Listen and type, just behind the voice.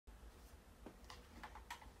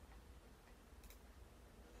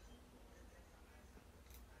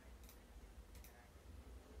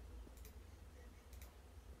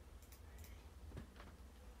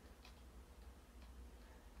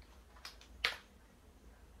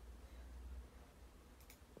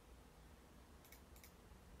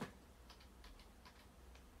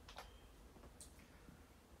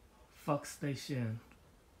Duckstation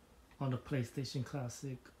on the PlayStation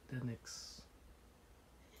Classic Linux.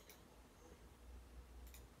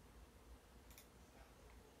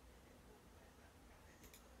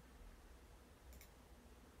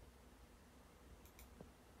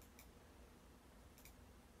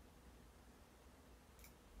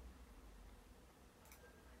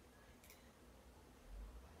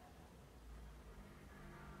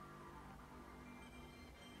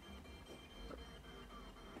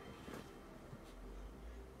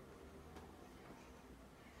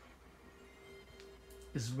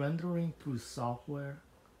 It's rendering through software,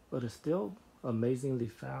 but it's still amazingly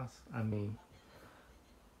fast. I mean,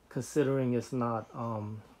 considering it's not,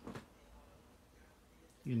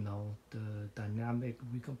 you know, the dynamic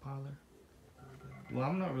recompiler. Well,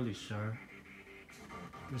 I'm not really sure.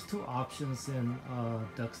 There's two options in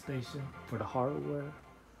Duckstation for the hardware,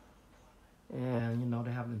 and you know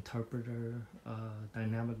they have interpreter,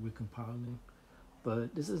 dynamic recompiling,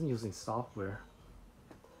 but this isn't using software.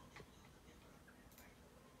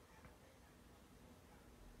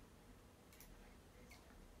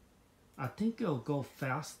 I think it'll go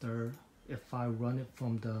faster if I run it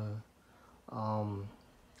from the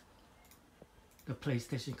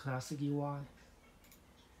PlayStation Classic UI.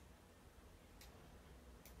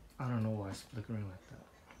 I don't know why it's flickering like that.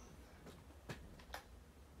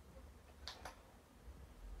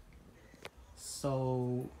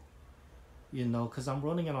 So, you know, because I'm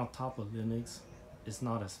running it on top of Linux, it's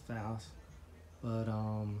not as fast. But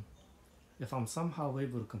if I'm somehow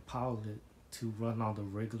able to compile it to run on the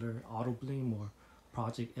regular Autobleem or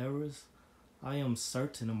Project Eris, I am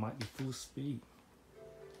certain it might be full speed.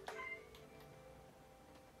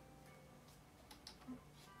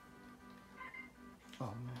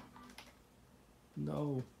 Oh man.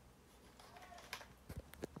 No.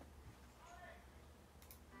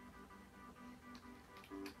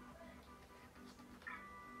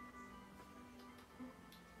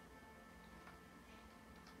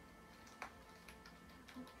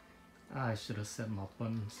 I should have set my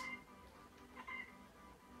buttons.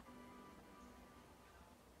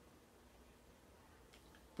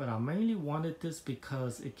 But I mainly wanted this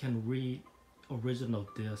because it can read original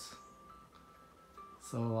disk.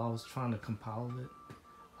 So I was trying to compile it.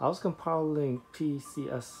 I was compiling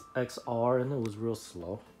PSCXR and it was real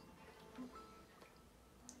slow.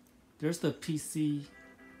 There's the PSCX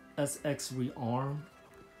rearm,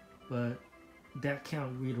 but that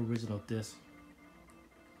can't read original disk.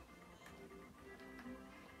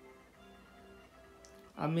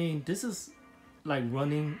 I mean, this is like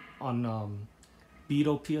running on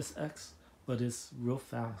Beetle PSX, but it's real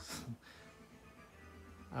fast.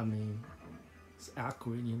 I mean, it's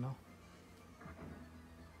accurate, you know.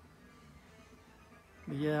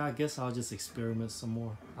 But yeah, I guess I'll just experiment some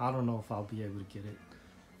more. I don't know if I'll be able to get it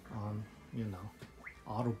on, you know,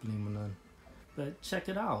 Autobleem or none. But check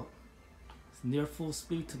it out. It's near full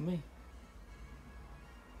speed to me.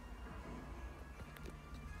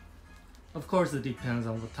 Of course, it depends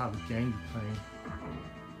on what type of game you're playing.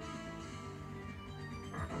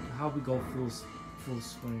 How we go full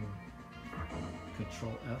screen?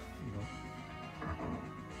 Control F, you know.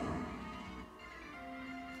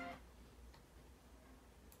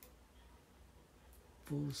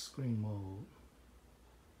 Full screen mode.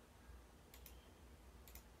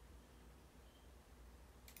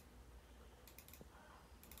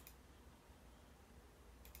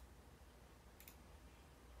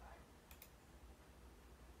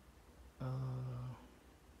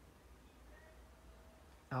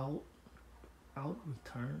 Out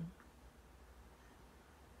return.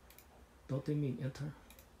 Don't they mean enter?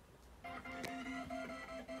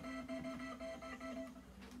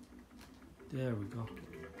 There we go.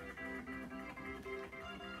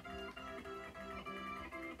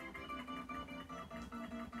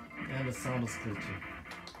 And the sound is glitching.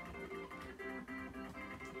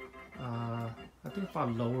 I think if I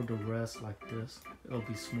lower the rest like this, it'll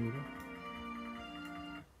be smoother.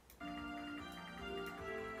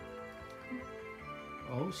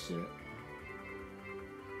 Oh shit.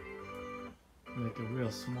 Make it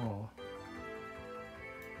real small.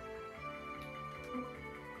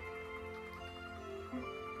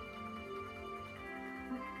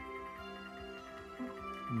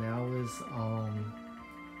 Now is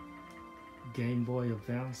Game Boy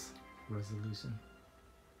Advance resolution.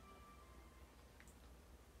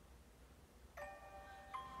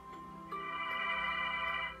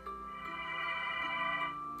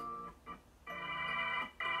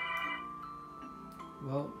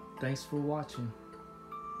 Well, thanks for watching.